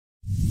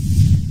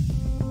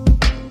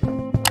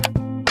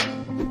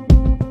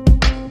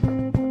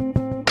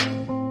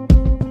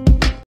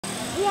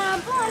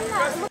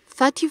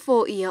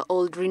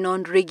34-year-old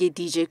renowned reggae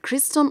DJ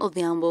Christone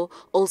Odhiambo,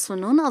 also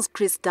known as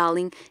Kris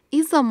Darlin,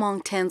 is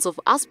among tens of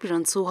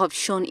aspirants who have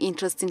shown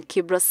interest in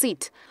Kibra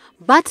seat.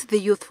 But the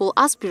youthful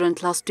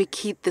aspirant last week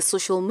hit the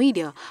social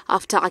media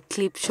after a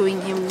clip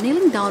showing him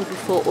kneeling down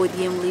before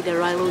ODM leader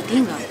Raila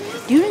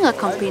Odinga during a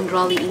campaign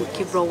rally in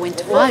Kibra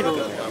went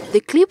viral. The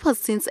clip has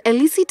since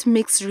elicited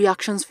mixed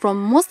reactions from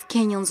most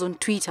Kenyans on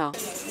Twitter.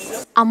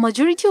 A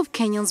majority of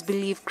Kenyans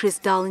believe Kris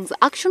Darlin's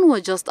action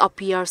was just a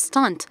PR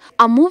stunt,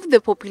 a move the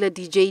popular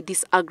DJ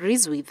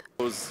disagrees with.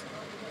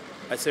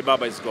 I say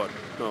Baba is God.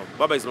 No,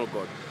 Baba is not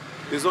God.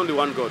 There's only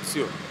one God,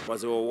 sio.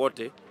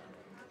 Wazewowote.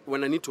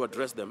 When I need to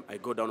address them, I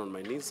go down on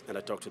my knees and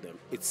I talk to them.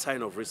 It's a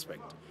sign of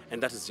respect,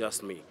 and that is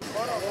just me.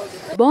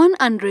 Born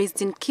and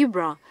raised in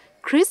Kibra,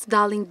 Kris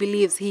Darlin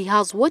believes he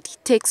has what it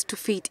takes to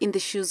fit in the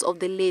shoes of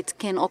the late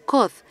Ken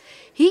Okoth.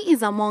 He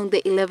is among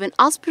the 11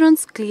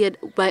 aspirants cleared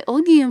by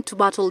ODM to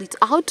battle it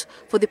out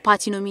for the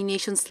party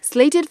nominations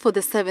slated for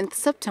the 7th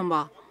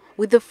September.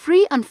 With the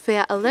free and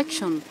fair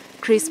election,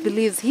 Kris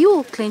believes he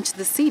will clinch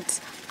the seat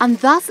and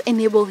thus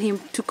enable him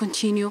to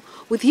continue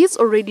with his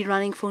already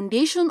running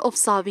foundation of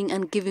serving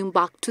and giving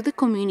back to the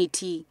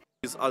community.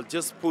 I'll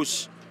just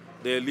push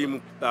the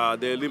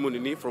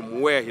Elimunini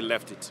from where he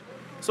left it.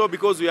 So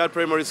because we had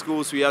primary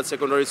schools, we had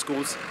secondary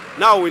schools,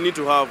 now we need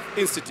to have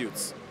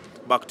institutes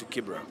back to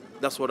Kibra.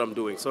 That's what I'm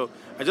doing. So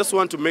I just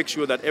want to make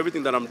sure that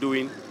everything that I'm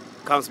doing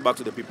comes back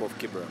to the people of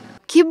Kibra.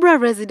 Kibra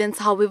residents,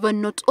 however,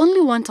 not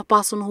only want a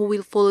person who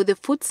will follow the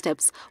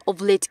footsteps of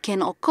late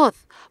Ken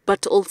Okoth,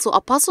 but also a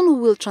person who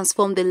will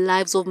transform the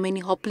lives of many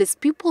hopeless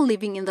people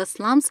living in the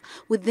slums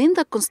within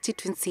the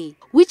constituency,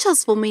 which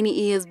has for many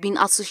years been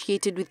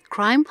associated with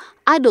crime,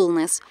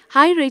 idleness,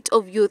 high rate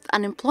of youth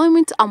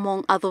unemployment,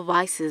 among other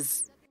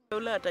vices.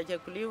 Ule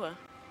atachakuliwa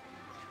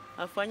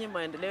afanye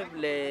maendeleo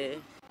vile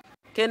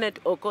Kenneth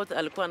Okoth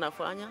alikuwa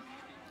anafanya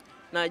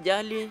na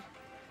ajali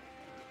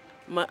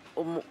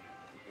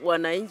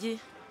wananchi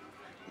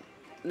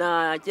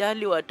na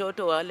ajali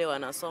watoto wale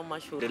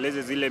wanasoma shule.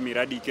 Endeleze zile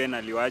miradi Ken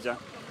aliwacha,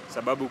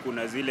 sababu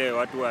kuna zile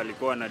watu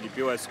walikuwa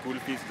wanalipiwa school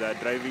fees za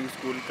driving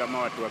school kama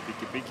watu wa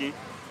pikipiki,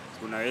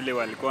 kuna wale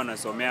walikuwa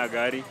wanasomea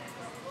gari.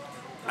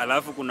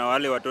 Alafu kuna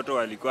wale watoto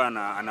walikuwa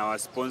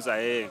anawasponsor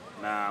yeye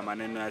na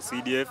maneno ya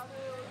CDF.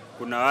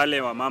 Kuna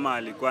wale wa mama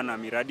alikuwa na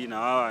miradi na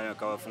wao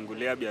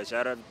akawafungulia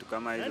biashara vitu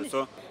kama hizo.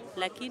 So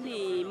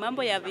lakini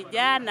mambo ya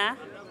vijana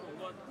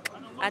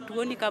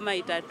hatuoni kama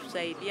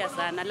itatusaidia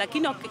sana,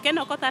 lakini Ken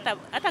Okoth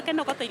hata Ken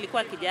Okoth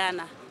ilikuwa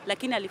kijana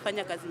lakini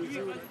alifanya kazi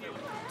nzuri.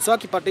 So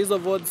akipata hizo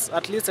votes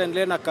at least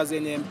endelee na kazi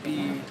yenye MP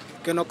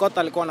Ken Okoth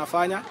alikuwa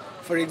anafanya,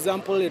 for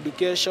example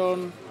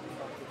education,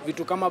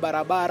 vitu kama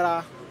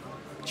barabara,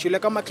 shule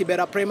kama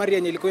Kibra Primary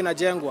yenye ilikuwa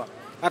inajengwa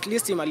at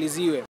least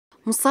imaliziwe.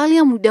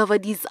 Musalia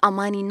Mudavadi's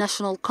Amani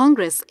National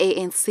Congress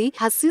ANC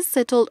has since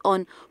settled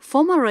on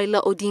former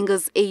Raila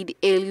Odinga's aide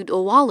Eliud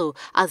Owalo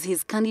as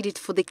his candidate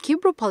for the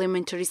Kibra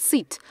parliamentary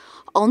seat.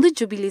 On the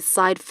Jubilee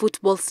side,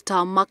 football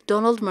star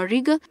McDonald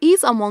Mariga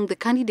is among the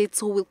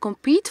candidates who will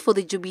compete for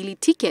the Jubilee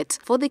ticket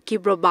for the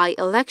Kibra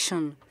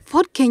By-Election.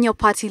 Ford Kenya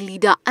party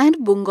leader and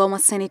Bungoma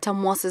Senator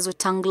Moses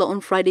Wetangula on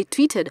Friday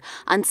tweeted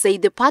and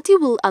said the party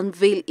will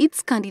unveil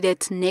its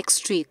candidate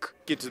next week.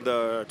 Get to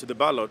the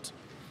ballot,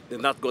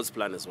 then that's God's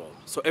plan as well.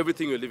 So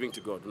everything you're leaving to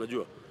God.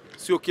 Unajua,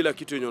 sio kila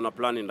kitu yenye una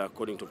plan and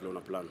according to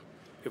plan.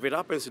 If it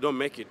happens you don't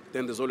make it,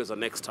 then there's always a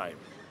next time.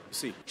 You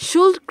see.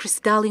 Should Kris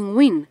Darlin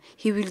win,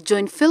 he will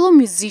join fellow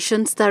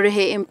musician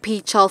Starehe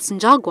MP Charles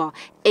Njagwa,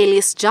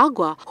 alias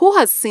Jaguar, who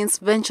has since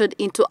ventured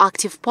into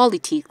active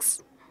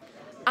politics.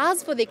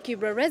 As for the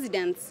Kibra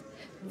residents,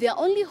 their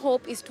only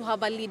hope is to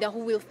have a leader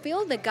who will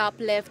fill the gap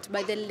left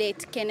by the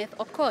late Kenneth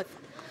Okoth.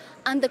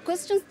 And the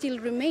question still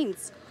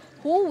remains,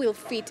 who will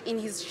fit in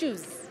his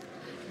shoes?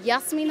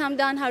 Yasmin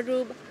Hamdan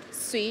Harub,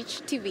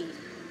 Switch TV.